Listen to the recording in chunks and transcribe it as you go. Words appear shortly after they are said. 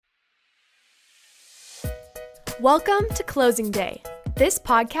Welcome to Closing Day. This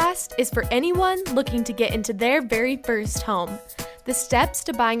podcast is for anyone looking to get into their very first home. The steps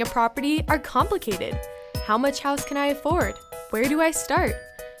to buying a property are complicated. How much house can I afford? Where do I start?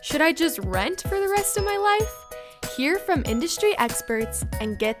 Should I just rent for the rest of my life? Hear from industry experts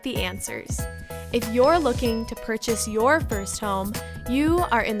and get the answers. If you're looking to purchase your first home, you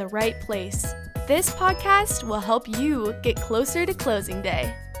are in the right place. This podcast will help you get closer to closing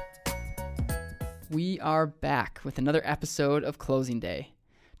day. We are back with another episode of Closing Day.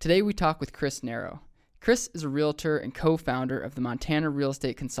 Today we talk with Chris Narrow. Chris is a realtor and co-founder of the Montana Real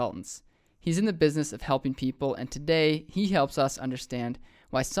Estate Consultants. He's in the business of helping people, and today he helps us understand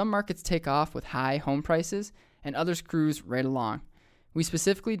why some markets take off with high home prices and others cruise right along. We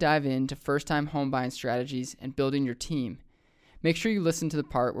specifically dive into first-time home buying strategies and building your team. Make sure you listen to the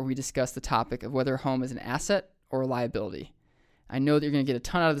part where we discuss the topic of whether a home is an asset or a liability. I know that you're going to get a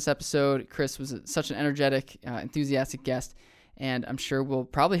ton out of this episode. Chris was such an energetic, enthusiastic guest, and I'm sure we'll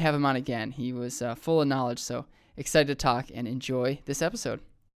probably have him on again. He was full of knowledge, so excited to talk and enjoy this episode.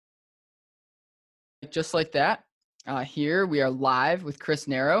 Just like that, here we are live with Chris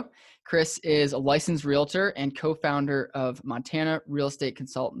Narrow. Chris is a licensed realtor and co-founder of Montana Real Estate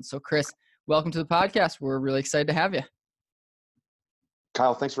Consultants. So Chris, welcome to the podcast. We're really excited to have you.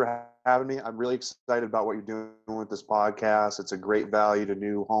 Kyle, thanks for having me. I'm really excited about what you're doing with this podcast. It's a great value to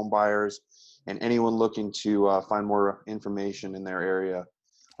new home buyers and anyone looking to find more information in their area.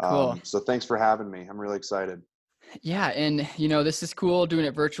 Cool. So thanks for having me. I'm really excited. Yeah, and this is cool doing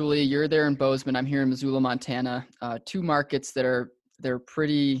it virtually. You're there in Bozeman. I'm here in Missoula, Montana. Two markets they're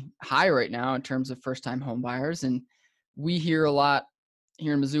pretty high right now in terms of first-time home buyers, and we hear a lot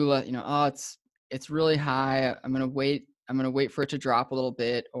here in Missoula. It's really high. I'm gonna wait for it to drop a little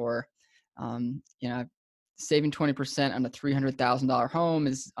bit, or saving 20% on a $300,000 home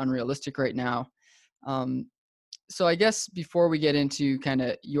is unrealistic right now. So I guess before we get into kind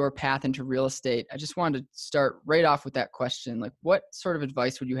of your path into real estate, I just wanted to start right off with that question. Like, what sort of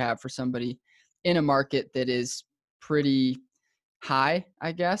advice would you have for somebody in a market that is pretty high,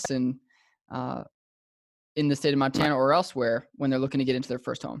 I guess, and in the state of Montana or elsewhere when they're looking to get into their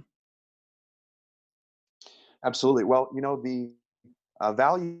first home? Absolutely. Well, the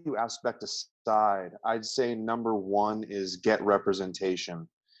value aspect aside, I'd say number one is get representation,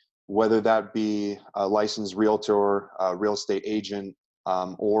 whether that be a licensed realtor, a real estate agent,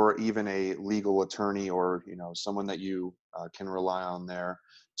 or even a legal attorney, or someone that you can rely on there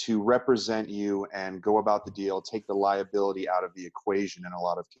to represent you and go about the deal, take the liability out of the equation in a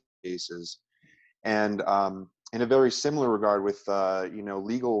lot of cases. And in a very similar regard with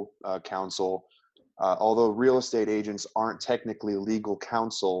legal counsel, although real estate agents aren't technically legal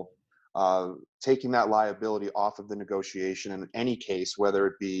counsel, taking that liability off of the negotiation in any case, whether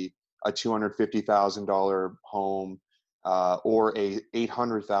it be a $250,000 home or a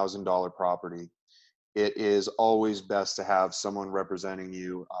 $800,000 property, it is always best to have someone representing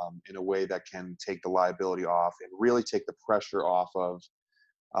you in a way that can take the liability off and really take the pressure off of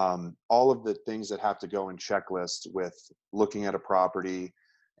all of the things that have to go in checklist with looking at a property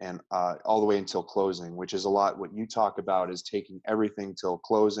and all the way until closing, which is a lot. What you talk about is taking everything till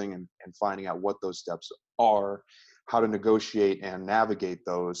closing and finding out what those steps are, how to negotiate and navigate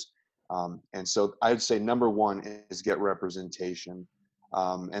those. And so I'd say number one is get representation.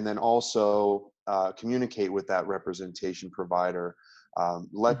 And then also communicate with that representation provider.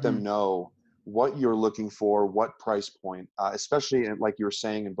 Let them know what you're looking for, what price point, especially like you were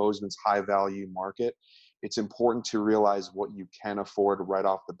saying in Bozeman's high value market. It's important to realize what you can afford right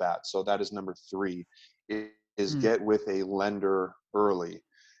off the bat. So that is number three, is get with a lender early,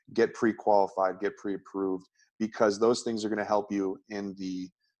 get pre-qualified, get pre-approved, because those things are going to help you in the,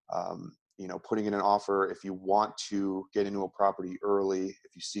 putting in an offer. If you want to get into a property early,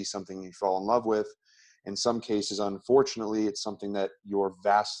 if you see something you fall in love with, in some cases, unfortunately, it's something that you're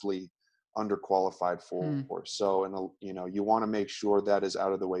vastly underqualified for. So, you want to make sure that is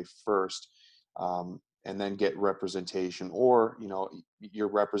out of the way first. And then get representation, or your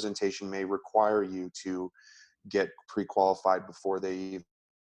representation may require you to get pre-qualified before they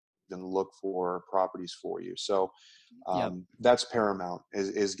even look for properties for you. So that's paramount,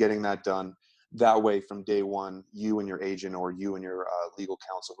 is getting that done. That way, from day one, you and your agent, or you and your legal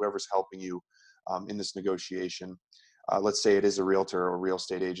counsel, whoever's helping you in this negotiation, let's say it is a realtor or a real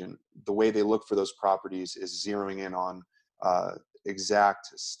estate agent, the way they look for those properties is zeroing in on exact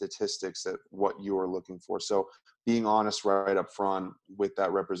statistics at what you are looking for. So being honest right up front with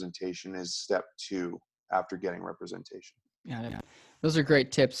that representation is step two after getting representation. Yeah. Those are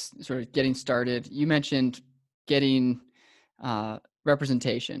great tips, sort of getting started. You mentioned getting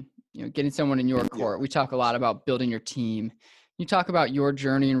representation. getting someone in your Yeah. court. We talk a lot about building your team. You talk about your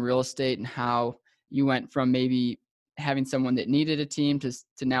journey in real estate and how you went from maybe having someone that needed a team to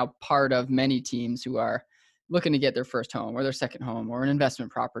now part of many teams who are looking to get their first home or their second home or an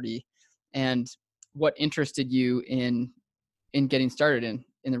investment property, and what interested you in getting started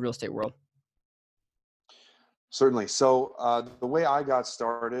in the real estate world. Certainly. So the way I got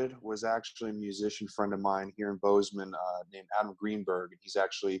started was actually a musician friend of mine here in Bozeman named Adam Greenberg. He's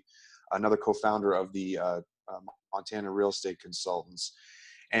actually another co-founder of the Montana Real Estate Consultants.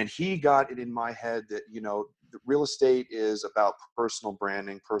 And he got it in my head that, the real estate is about personal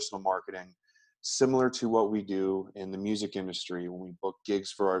branding, personal marketing, similar to what we do in the music industry when we book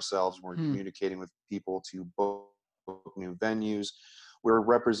gigs for ourselves, when we're communicating with people to book new venues. We're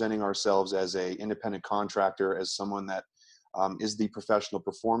representing ourselves as a independent contractor, as someone that is the professional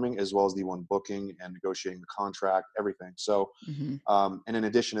performing as well as the one booking and negotiating the contract, everything. So, and in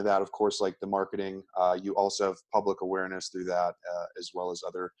addition to that, of course, like the marketing, you also have public awareness through that, as well as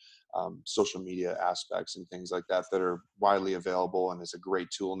other social media aspects and things like that that are widely available and is a great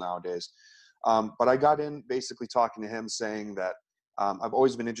tool nowadays. But I got in basically talking to him saying that I've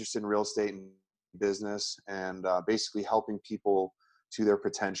always been interested in real estate and business, and basically helping people to their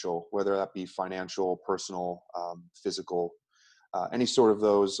potential, whether that be financial, personal, physical, any sort of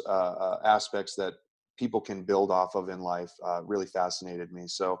those aspects that people can build off of in life really fascinated me.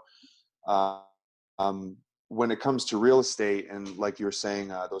 So when it comes to real estate, and like you were saying,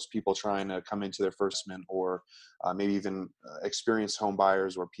 those people trying to come into their first investment, or maybe even experienced home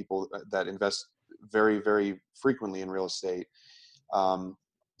buyers or people that invest very, very frequently in real estate,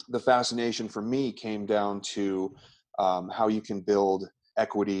 the fascination for me came down to how you can build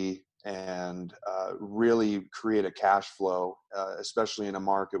equity and really create a cash flow, especially in a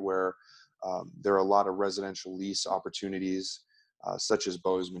market where there are a lot of residential lease opportunities, such as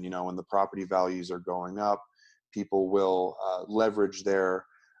Bozeman. When the property values are going up, people will leverage their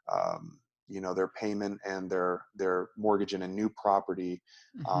their payment and their mortgage in a new property,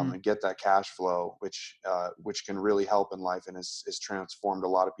 and get that cash flow, which can really help in life and has transformed a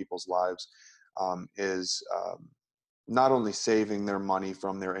lot of people's lives. Is not only saving their money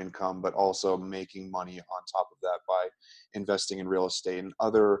from their income, but also making money on top of that by investing in real estate and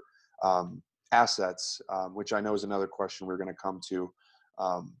other assets, which I know is another question we're going to come to.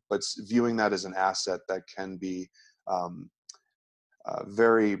 But viewing that as an asset that can be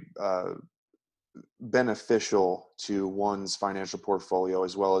very beneficial to one's financial portfolio,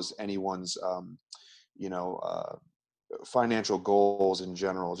 as well as anyone's financial goals in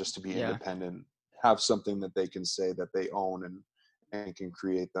general, just to be independent, have something that they can say that they own, and can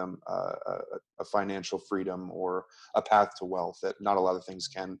create them a financial freedom or a path to wealth that not a lot of things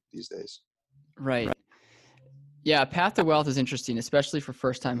can these days. Right. Yeah, path to wealth is interesting, especially for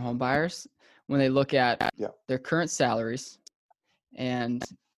first-time home buyers when they look at their current salaries and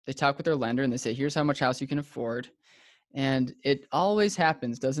they talk with their lender and they say, here's how much house you can afford. And it always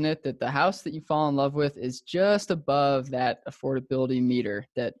happens, doesn't it, that the house that you fall in love with is just above that affordability meter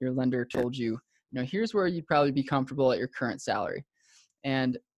that your lender told you, here's where you'd probably be comfortable at your current salary.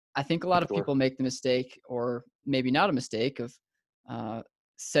 And I think a lot of people make the mistake, or maybe not a mistake, of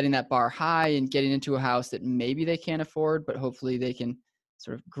setting that bar high and getting into a house that maybe they can't afford, but hopefully they can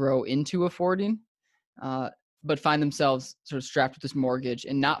sort of grow into affording, but find themselves sort of strapped with this mortgage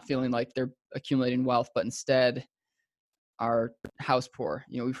and not feeling like they're accumulating wealth, but instead are house poor.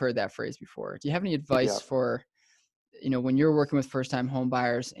 We've heard that phrase before. Do you have any advice for, when you're working with first-time home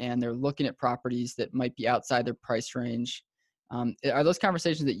buyers and they're looking at properties that might be outside their price range? Are those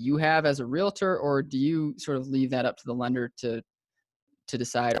conversations that you have as a realtor, or do you sort of leave that up to the lender to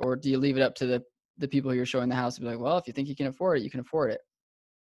decide, or do you leave it up to the people you're showing the house to be like, well, if you think you can afford it, you can afford it?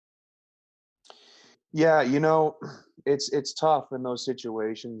 Yeah, it's tough in those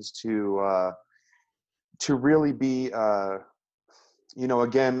situations to really be,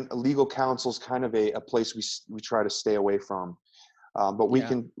 again, legal counsel's kind of a place we try to stay away from. But we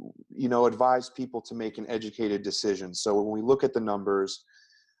can, advise people to make an educated decision. So when we look at the numbers,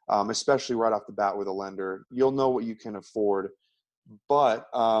 especially right off the bat with a lender, you'll know what you can afford. But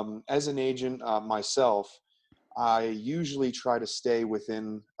as an agent myself, I usually try to stay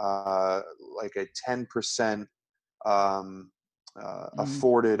within like a 10%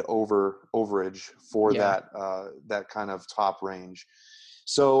 afforded overage for that kind of top range.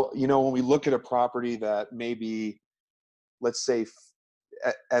 So, when we look at a property that maybe, let's say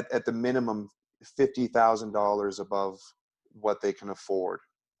at the minimum $50,000 above what they can afford,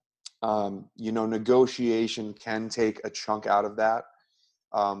 negotiation can take a chunk out of that.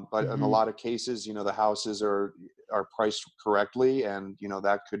 But in a lot of cases, the houses are priced correctly, and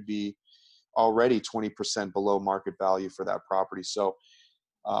that could be already 20% below market value for that property. So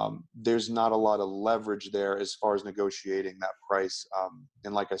there's not a lot of leverage there as far as negotiating that price.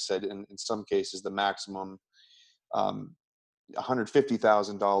 And like I said, in some cases, the maximum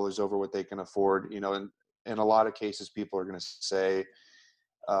 $150,000 over what they can afford. And in a lot of cases, people are going to say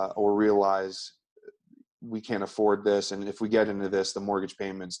or realize we can't afford this, and if we get into this, the mortgage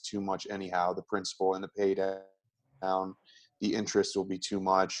payment's too much anyhow. The principal and the pay down, the interest will be too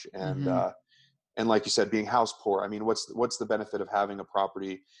much, and like you said, being house poor. I mean, what's the benefit of having a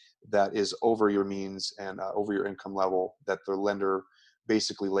property that is over your means and over your income level that the lender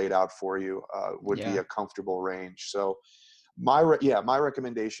basically laid out for you would be a comfortable range. So my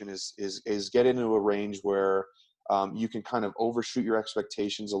recommendation is get into a range where you can kind of overshoot your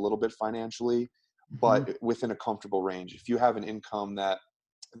expectations a little bit financially, but within a comfortable range. If you have an income that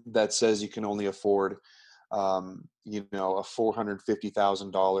says you can only afford a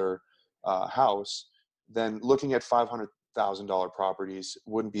 $450,000 house, then looking at $500,000 properties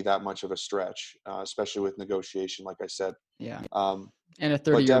wouldn't be that much of a stretch, especially with negotiation, like I said. Yeah. And a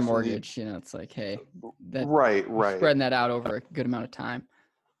 30-year mortgage, it's like, hey, right, spreading that out over a good amount of time.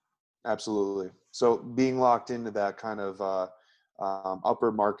 Absolutely. So being locked into that kind of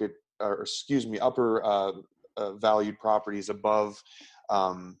upper valued properties above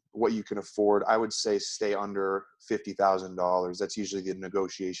what you can afford, I would say stay under $50,000. That's usually the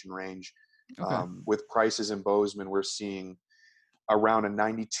negotiation range. Okay. With prices in Bozeman, we're seeing around a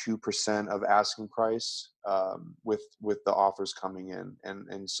 92% of asking price with the offers coming in,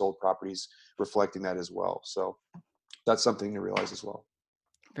 and sold properties reflecting that as well. So that's something to realize as well.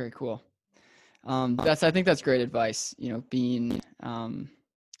 Very cool. I think that's great advice. Being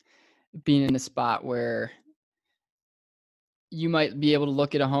in a spot where you might be able to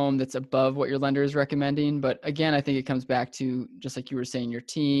look at a home that's above what your lender is recommending. But again, I think it comes back to, just like you were saying, your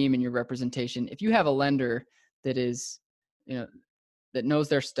team and your representation. If you have a lender that is, that knows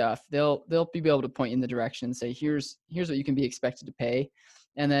their stuff, they'll be able to point you in the direction and say, here's what you can be expected to pay.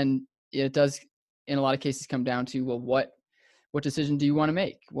 And then it does, in a lot of cases, come down to, well, what decision do you want to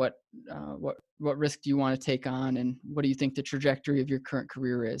make? What risk do you want to take on? And what do you think the trajectory of your current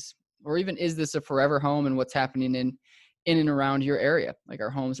career is? Or even, is this a forever home, and what's happening in and around your area? Like,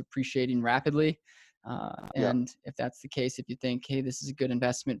 our homes appreciating rapidly. And if that's the case, if you think, hey, this is a good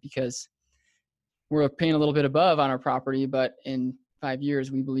investment because we're paying a little bit above on our property, but in 5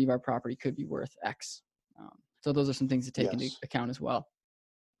 years, we believe our property could be worth X. So those are some things to take into account as well.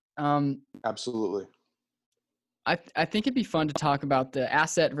 Absolutely. I think it'd be fun to talk about the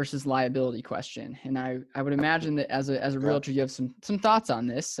asset versus liability question. And I would imagine that as a realtor, you have some thoughts on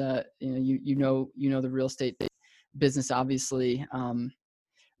this. You know the real estate business, obviously,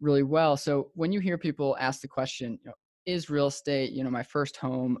 really well. So when you hear people ask the question, is real estate, my first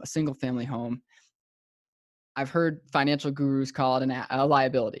home, a single family home, I've heard financial gurus call it a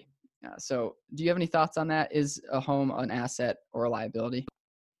liability. So do you have any thoughts on that? Is a home an asset or a liability?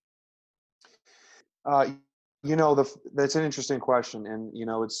 That's an interesting question. And,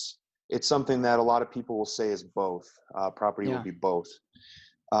 it's something that a lot of people will say is both. Property will be both.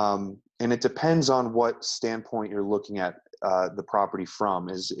 And it depends on what standpoint you're looking at the property from.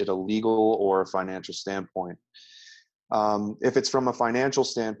 Is it a legal or a financial standpoint? If it's from a financial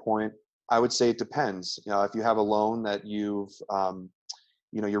standpoint, I would say it depends. If you have a loan that you're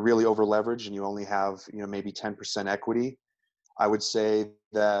really over leveraged and you only have, maybe 10% equity, I would say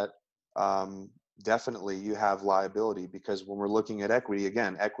that definitely you have liability, because when we're looking at equity,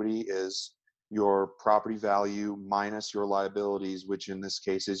 again, equity is your property value minus your liabilities, which in this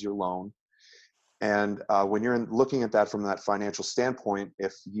case is your loan. And when you're looking at that from that financial standpoint,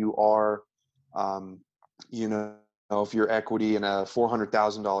 if you are, if your equity in a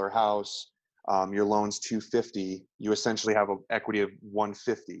 $400,000 house, your loan's $250,000, you essentially have an equity of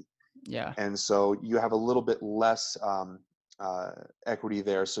 $150,000. Yeah. And so you have a little bit less equity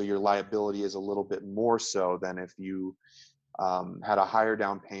there. So your liability is a little bit more so than if you had a higher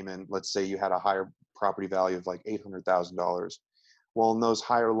down payment. Let's say you had a higher property value of like $800,000. Well, in those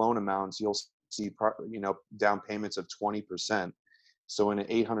higher loan amounts, you'll see, down payments of 20%. So in an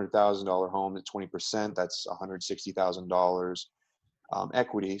 $800,000 home at 20%, that's $160,000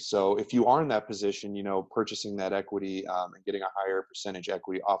 equity. So if you are in that position, purchasing that equity and getting a higher percentage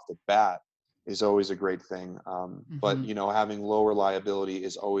equity off the bat is always a great thing. But, having lower liability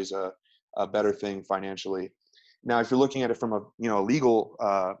is always a better thing financially. Now, if you're looking at it from a legal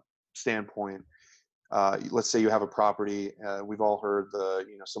standpoint, let's say you have a property. We've all heard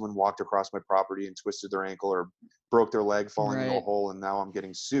someone walked across my property and twisted their ankle or broke their leg falling into a Right. hole, and now I'm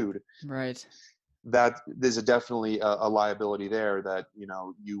getting sued. Right. That there's definitely a liability there that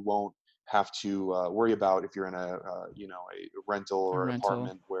you won't have to worry about if you're in a rental A or an rental.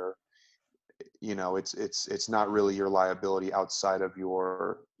 apartment where it's not really your liability outside of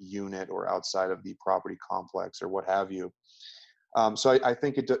your unit or outside of the property complex or what have you. So I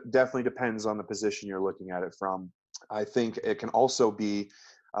think it definitely depends on the position you're looking at it from. I think it can also be,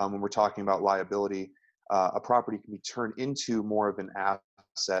 when we're talking about liability, a property can be turned into more of an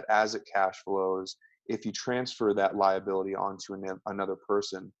asset as it cash flows if you transfer that liability onto another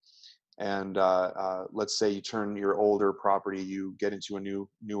person. And let's say you turn your older property, you get into a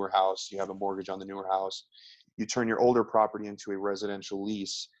newer house, you have a mortgage on the newer house, you turn your older property into a residential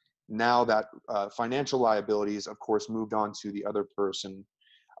lease. Now that financial liabilities, of course, moved on to the other person,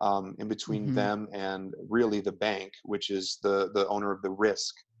 in between Mm-hmm. them and really the bank, which is the owner of the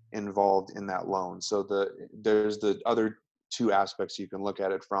risk involved in that loan. So there's the other two aspects you can look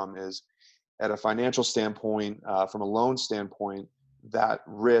at it from is at a financial standpoint, from a loan standpoint, that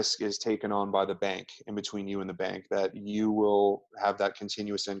risk is taken on by the bank in between you and the bank, that you will have that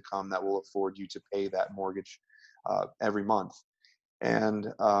continuous income that will afford you to pay that mortgage every month. And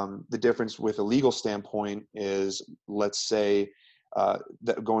the difference with a legal standpoint is, let's say,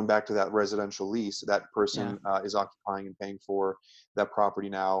 that going back to that residential lease, that Yeah. person is occupying and paying for that property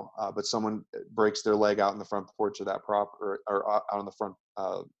now, but someone breaks their leg out in the front porch of that or out on the front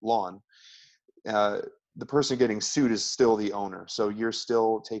lawn. uh, the person getting sued is still the owner, so you're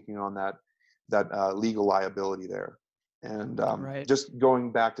still taking on that legal liability there. And Right. just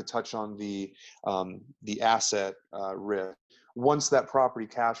going back to touch on the asset risk, once that property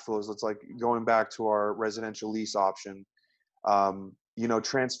cash flows, it's like going back to our residential lease option.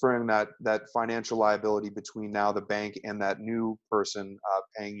 Transferring that financial liability between now the bank and that new person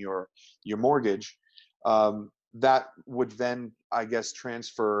paying your mortgage, that would then, I guess,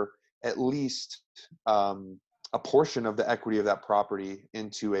 transfer at least a portion of the equity of that property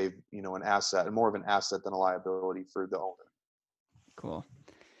into an asset, and more of an asset than a liability for the owner. Cool.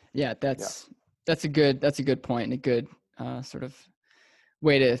 Yeah, Yeah. that's a good point and a good sort of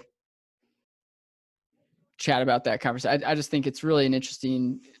way to chat about that conversation. I just think it's really an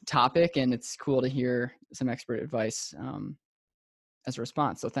interesting topic, and it's cool to hear some expert advice as a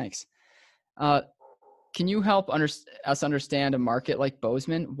response. So thanks. Can you help us understand a market like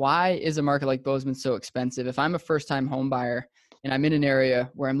Bozeman? Why is a market like Bozeman so expensive? If I'm a first-time home buyer and I'm in an area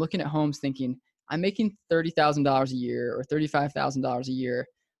where I'm looking at homes thinking, I'm making $30,000 a year or $35,000 a year,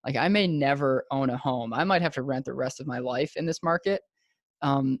 like I may never own a home. I might have to rent the rest of my life in this market.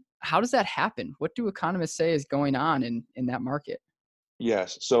 How does that happen? What do economists say is going on in that market?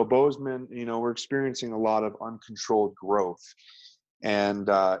 Yes. So Bozeman, we're experiencing a lot of uncontrolled growth. And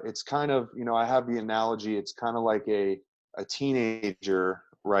it's kind of, I have the analogy, it's kind of like a teenager,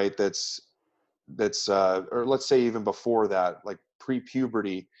 right? Or let's say even before that, like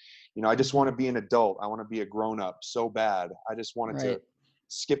pre-puberty, I just want to Mm-hmm. be an adult. I want to be a grown up so bad. I just wanted to Right.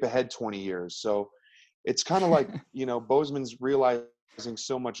 skip ahead 20 years. So it's kind of like, Bozeman's realizing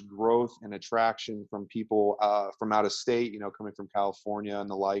so much growth and attraction from people from out of state, coming from California and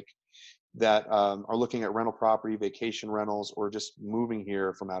the like, that are looking at rental property, vacation rentals, or just moving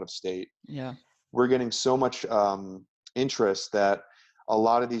here from out of state. Yeah. We're getting so much interest that a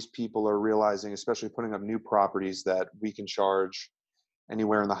lot of these people are realizing, especially putting up new properties, that we can charge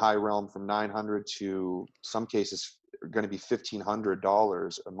anywhere in the high realm from $900 to some cases going to be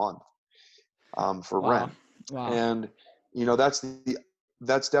 $1,500 a month for Wow. rent. Wow. And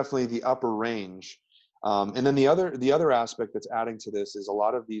that's definitely the upper range. And then the other aspect that's adding to this is a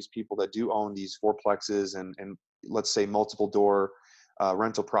lot of these people that do own these fourplexes and let's say multiple door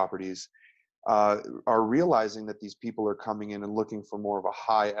rental properties are realizing that these people are coming in and looking for more of a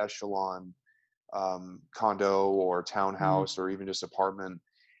high echelon condo or Mm, townhouse or even just apartment,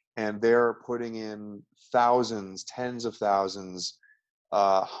 and they're putting in thousands, tens of thousands,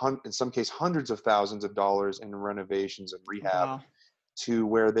 in some case hundreds of thousands of dollars in renovations and rehab, wow. to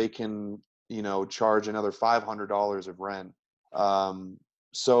where they can charge another $500 of rent.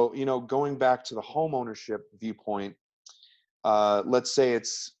 So going back to the home ownership viewpoint, let's say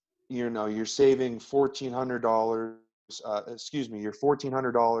it's you're saving $1,400, you're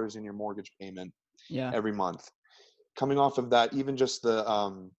 $1,400 in your mortgage payment Yeah. every month. Coming off of that, even just the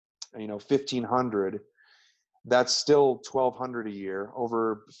 1,500, that's still 1,200 a year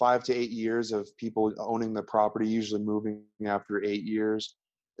over 5 to 8 years of people owning the property, usually moving after 8 years.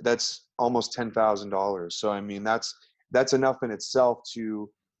 That's almost $10,000. So I mean, that's enough in itself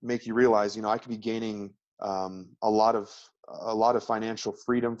to make you realize, I could be gaining a lot of financial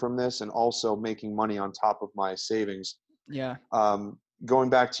freedom from this, and also making money on top of my savings. Yeah. Going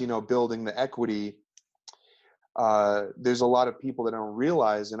back to, building the equity, there's a lot of people that don't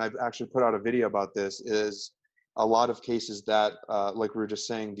realize, and I've actually put out a video about this, is a lot of cases that, like we were just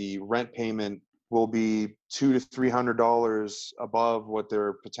saying, the rent payment will be $200 to $300 above what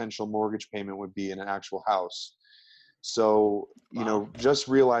their potential mortgage payment would be in an actual house. So, Wow. just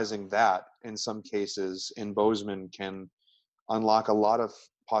realizing that in some cases in Bozeman can unlock a lot of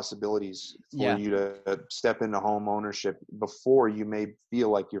possibilities for Yeah. you to step into home ownership before you may feel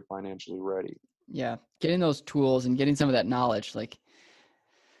like you're financially ready. Yeah. Getting those tools and getting some of that knowledge. Like,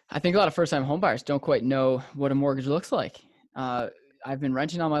 I think a lot of first-time homebuyers don't quite know what a mortgage looks like. I've been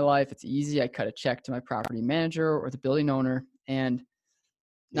renting all my life. It's easy. I cut a check to my property manager or the building owner, and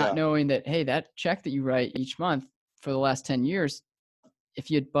not Yeah, knowing that, hey, that check that you write each month for the last 10 years, if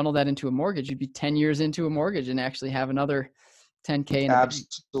you'd bundle that into a mortgage, you'd be 10 years into a mortgage and actually have another 10K in the bank.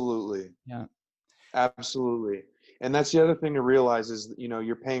 absolutely. Yeah. Absolutely. And that's the other thing to realize is,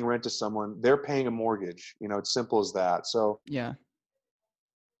 you're paying rent to someone, they're paying a mortgage, it's simple as that. So Yeah.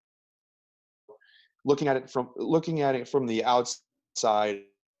 looking at it from the outside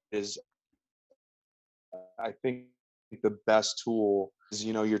is, I think, the best tool is,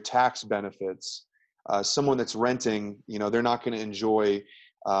 your tax benefits. Someone that's renting, they're not going to enjoy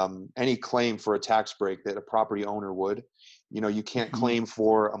any claim for a tax break that a property owner would. You can't Mhm. claim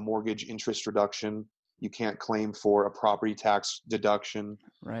for a mortgage interest reduction. You can't claim for a property tax deduction.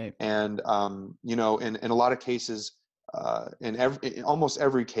 Right. And, in a lot of cases, in almost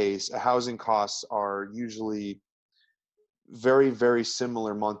every case, housing costs are usually very, very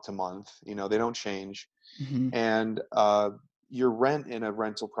similar month to month. They don't change. Hmm. And your rent in a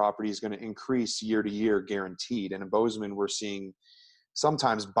rental property is going to increase year to year, guaranteed. And in Bozeman, we're seeing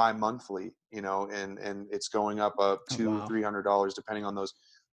sometimes bi-monthly, and it's going up Oh, $200, wow. $300, depending on those.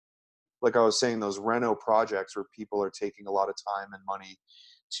 Like I was saying, those reno projects where people are taking a lot of time and money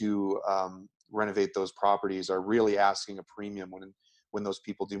to renovate those properties are really asking a premium when those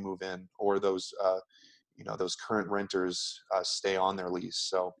people do move in, or those current renters stay on their lease.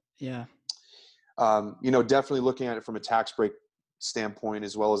 So Yeah. definitely looking at it from a tax break standpoint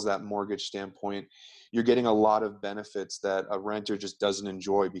as well as that mortgage standpoint, you're getting a lot of benefits that a renter just doesn't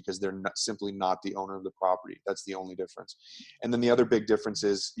enjoy because they're simply not the owner of the property. That's the only difference. And then the other big difference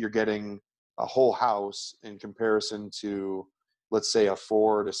is you're getting a whole house in comparison to, let's say, a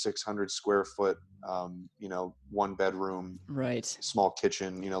 400 to 600 square foot, one bedroom, Right. small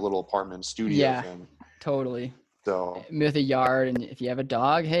kitchen, little apartment studio Yeah, thing. totally. So With a yard, and if you have a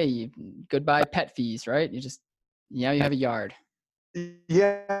dog, hey, goodbye pet fees, right? You have a yard.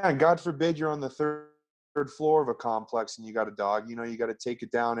 yeah, and God forbid you're on the third floor of a complex and you got a dog. You got to take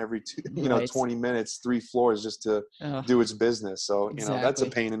it down every Right. 20 minutes, 3 floors just to Oh, do its business. So that's a exactly.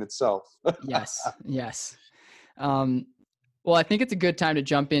 pain in itself. Yes. Yes. Um, well, I think it's a good time to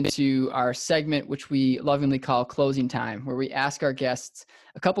jump into our segment, which we lovingly call closing time, where we ask our guests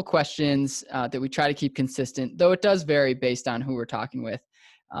a couple questions that we try to keep consistent, though it does vary based on who we're talking with.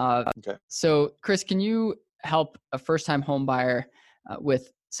 Okay. So, Chris, can you help a first-time home buyer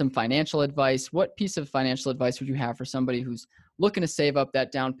with some financial advice? What piece of financial advice would you have for somebody who's looking to save up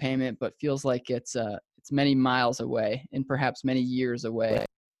that down payment, but feels like it's many miles away and perhaps many years away?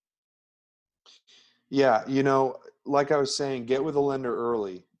 Yeah, like I was saying, get with a lender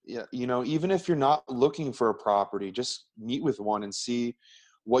early. Yeah, even if you're not looking for a property, just meet with one and see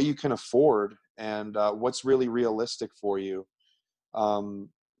what you can afford and what's really realistic for you. Um,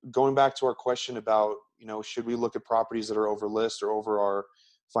 Going back to our question about, should we look at properties that are over list or over our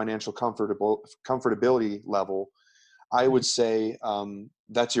financial comfortability level? I would say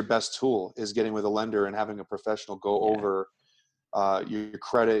that's your best tool, is getting with a lender and having a professional go Yeah. over your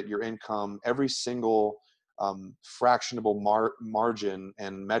credit, your income, every single fractionable margin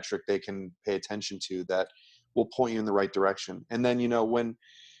and metric they can pay attention to that will point you in the right direction. And then, when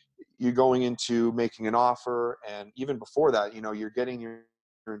you're going into making an offer, and even before that, you're getting your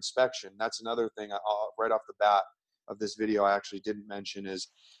inspection. That's another thing right off the bat of this video I actually didn't mention, is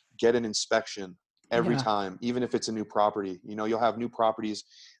get an inspection every Yeah. time, even if it's a new property. You'll have new properties.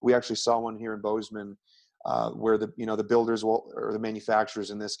 We actually saw one here in Bozeman where the builders will, or the manufacturers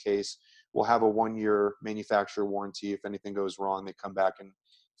in this case, will have a 1-year manufacturer warranty. If anything goes wrong, they come back and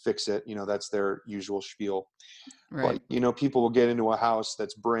fix it. That's their usual spiel. Right. But people will get into a house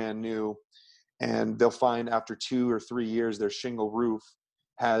that's brand new, and they'll find after 2 or 3 years their shingle roof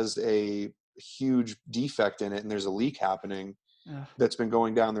has a huge defect in it, and there's a leak happening Ugh. that's been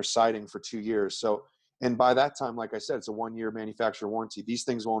going down their siding for 2 years. So And by that time, like I said, it's a 1-year manufacturer warranty. These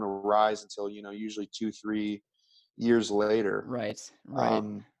things won't arise until, usually 2-3 years later. Right.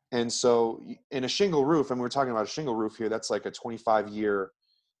 And so in a shingle roof, and we're talking about a shingle roof here, that's like a 25-year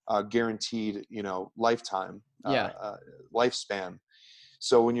guaranteed, lifetime, lifespan.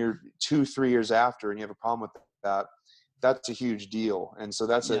 So when you're 2-3 years after and you have a problem with that, that's a huge deal. And so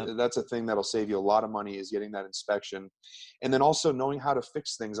that's a thing that'll save you a lot of money, is getting that inspection. And then also knowing how to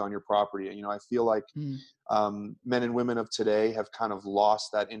fix things on your property. I feel like men and women of today have kind of lost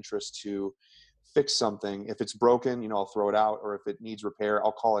that interest to fix something. If it's broken, I'll throw it out, or if it needs repair,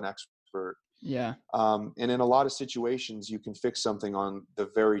 I'll call an expert. Yeah. And in a lot of situations, you can fix something on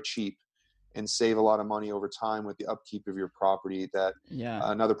the very cheap and save a lot of money over time with the upkeep of your property, that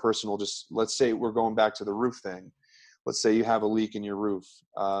another person will just, let's say we're going back to the roof thing. Let's say you have a leak in your roof.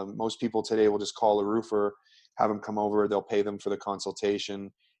 Most people today will just call a roofer, have them come over, they'll pay them for the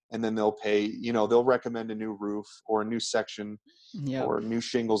consultation, and then they'll pay, they'll recommend a new roof or a new section or new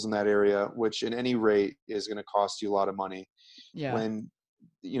shingles in that area, which at any rate is going to cost you a lot of money. Yeah. When,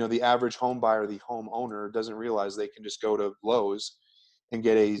 the average home buyer, the homeowner, doesn't realize they can just go to Lowe's and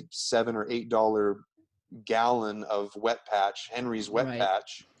get a $7 or $8 gallon of wet patch, Henry's wet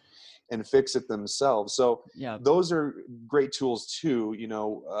patch, and fix it themselves. So those are great tools too.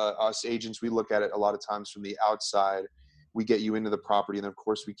 Us agents, we look at it a lot of times from the outside. We get you into the property, and of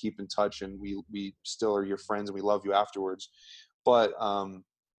course we keep in touch, and we still are your friends, and we love you afterwards. But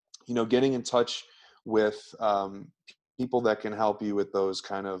getting in touch with people that can help you with those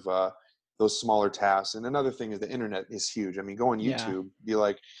kind of those smaller tasks. And another thing is the internet is huge. I mean, go on YouTube, be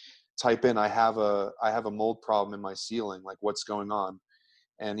like, type in, I have a mold problem in my ceiling, like what's going on?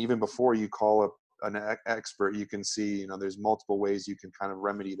 And even before you call up an expert, you can see, there's multiple ways you can kind of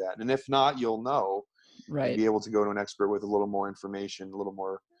remedy that. And if not, you'll know, and be able to go to an expert with a little more information, a little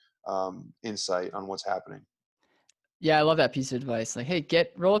more insight on what's happening. Yeah, I love that piece of advice. Like, hey,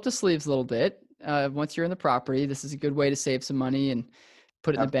 roll up the sleeves a little bit. Once you're in the property, this is a good way to save some money and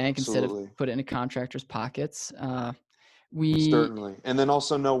put it in the bank instead of put it in a contractor's pockets. Certainly. And then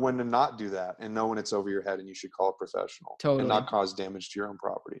also know when to not do that, and know when it's over your head and you should call a professional and not cause damage to your own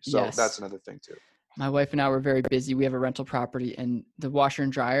property. So that's another thing too. My wife and I were very busy. We have a rental property, and the washer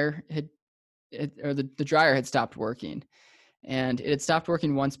and dryer the dryer had stopped working, and it had stopped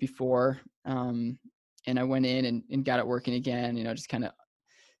working once before. And I went in and got it working again, just kind of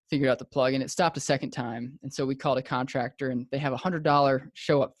figured out the plug, and it stopped a second time. And so we called a contractor, and they have $100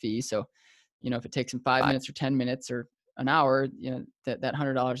 show up fee. So, if it takes them 5 minutes or 10 minutes or an hour, that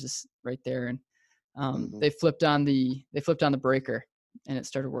 $100 is right there. And they flipped on the breaker, and it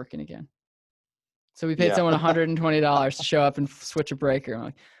started working again. So we paid someone $120 to show up and switch a breaker. I'm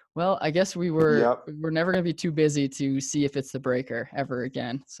like, well, I guess we're never going to be too busy to see if it's the breaker ever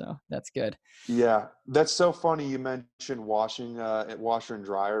again. So that's good. Yeah. That's so funny. You mentioned washer and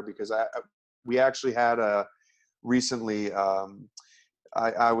dryer, because we actually had recently,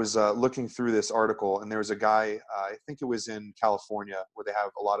 I was looking through this article, and there was a guy, I think it was in California, where they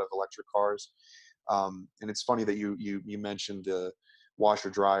have a lot of electric cars. And it's funny that you mentioned the washer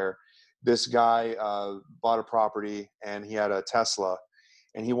dryer. This guy bought a property, and he had a Tesla,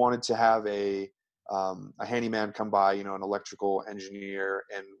 and he wanted to have a handyman come by, an electrical engineer,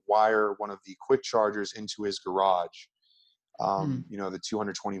 and wire one of the quick chargers into his garage. The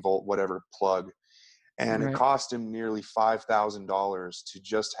 220 volt, whatever plug. And it cost him nearly $5,000 to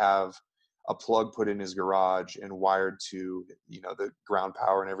just have a plug put in his garage and wired to, the ground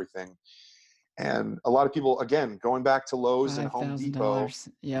power and everything. And a lot of people, again, going back to Lowe's and Home Depot,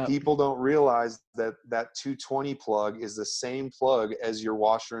 people don't realize that 220 plug is the same plug as your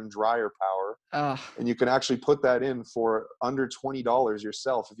washer and dryer power. And you can actually put that in for under $20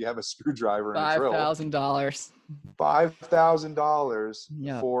 yourself if you have a screwdriver and a drill. $5,000.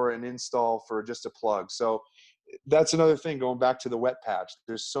 $5,000 for an install for just a plug. So that's another thing, going back to the wet patch.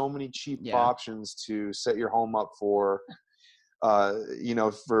 There's so many cheap options to set your home up for,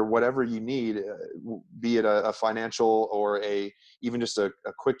 for whatever you need, be it a financial or even just a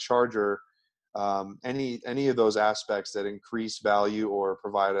quick charger, any of those aspects that increase value or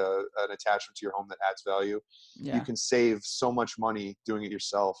provide an attachment to your home that adds value. You can save so much money doing it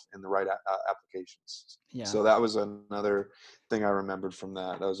yourself in the right applications. So that was another thing I remembered from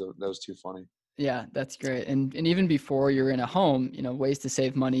that. That was too funny. Yeah, that's great. And even before you're in a home, ways to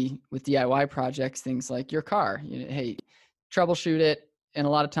save money with DIY projects, things like your car, hey, troubleshoot it. And a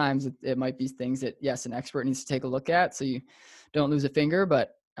lot of times it might be things that, yes, an expert needs to take a look at, so you don't lose a finger,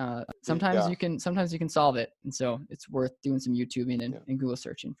 but sometimes you can solve it. And so it's worth doing some YouTubing and Google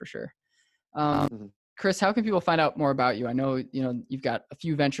searching for sure. Chris, how can people find out more about you? I know, you've got a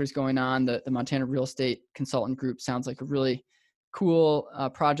few ventures going on. The Montana Real Estate Consultant Group sounds like a really cool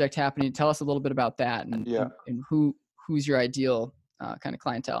project happening. Tell us a little bit about that Yeah. and who's your ideal kind of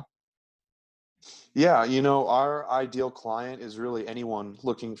clientele. Yeah, our ideal client is really anyone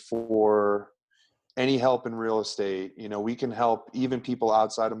looking for any help in real estate. We can help even people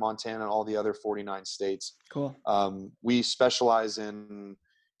outside of Montana and all the other 49 states. Cool. We specialize in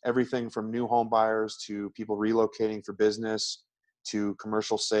everything from new home buyers to people relocating for business to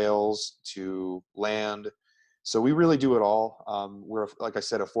commercial sales to land. So we really do it all. We're, like I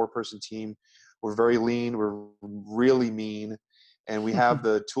said, a 4-person team. We're very lean. We're really mean. And we have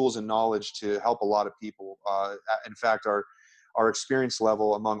the tools and knowledge to help a lot of people. In fact, our experience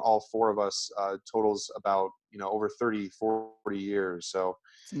level among all 4 of us totals about over 30-40 years. So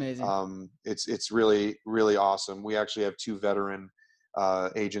it's amazing. It's really, really awesome. We actually have 2 veteran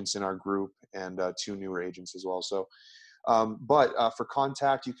agents in our group and 2 newer agents as well. So but for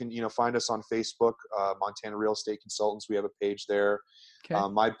contact, you can find us on Facebook, Montana Real Estate Consultants. We have a page there. Okay.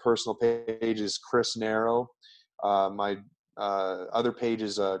 My personal page is Chris Narrow. My other page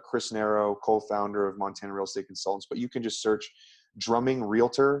is Chris Narrow, co-founder of Montana Real Estate Consultants. But you can just search Drumming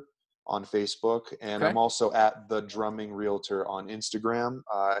Realtor on Facebook, and Okay. I'm also at the Drumming Realtor on Instagram.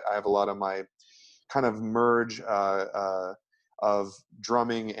 I have a lot of my kind of merge of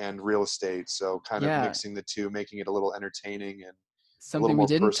drumming and real estate, so kind of mixing the two, making it a little entertaining and something we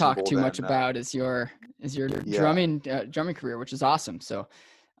didn't talk too much than, about is your drumming career, which is awesome. So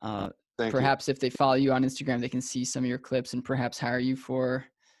perhaps if they follow you on Instagram, they can see some of your clips and perhaps hire you for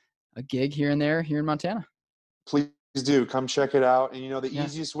a gig here and there here in Montana. Please do come check it out. And the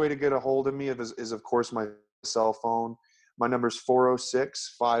easiest way to get a hold of me is of course my cell phone. My number is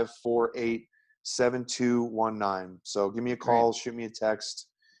 406-548-7219. So give me a call, shoot me a text,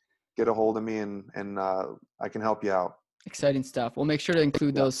 get a hold of me, and I can help you out. Exciting stuff. We'll make sure to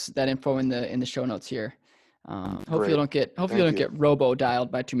include that info in the show notes here. Hopefully you don't get robo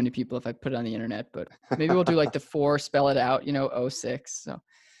dialed by too many people if I put it on the internet, but maybe we'll do like the 4, spell it out, 06. So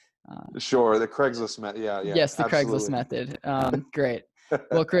sure. The Craigslist method. Yeah. Yes. The absolutely. Craigslist method. Great.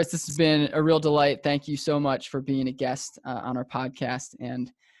 Well, Chris, this has been a real delight. Thank you so much for being a guest on our podcast.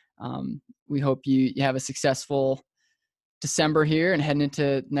 And we hope you have a successful December here and heading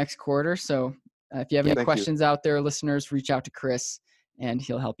into next quarter. So if you have any questions out there, listeners, reach out to Chris and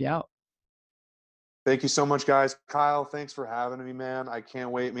he'll help you out. Thank you so much, guys. Kyle, thanks for having me, man. I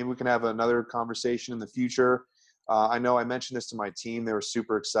can't wait. Maybe we can have another conversation in the future. I know I mentioned this to my team. They were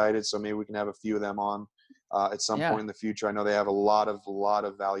super excited. So maybe we can have a few of them on at some point in the future. I know they have a lot of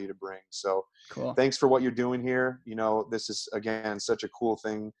value to bring. So cool. Thanks for what you're doing here. This is, again, such a cool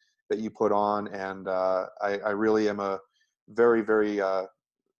thing that you put on. And I really am very, very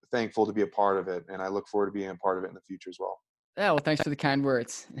thankful to be a part of it. And I look forward to being a part of it in the future as well. Yeah. Well, thanks for the kind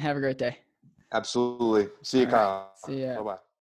words and have a great day. Absolutely. See you, Kyle. See ya. Bye-bye.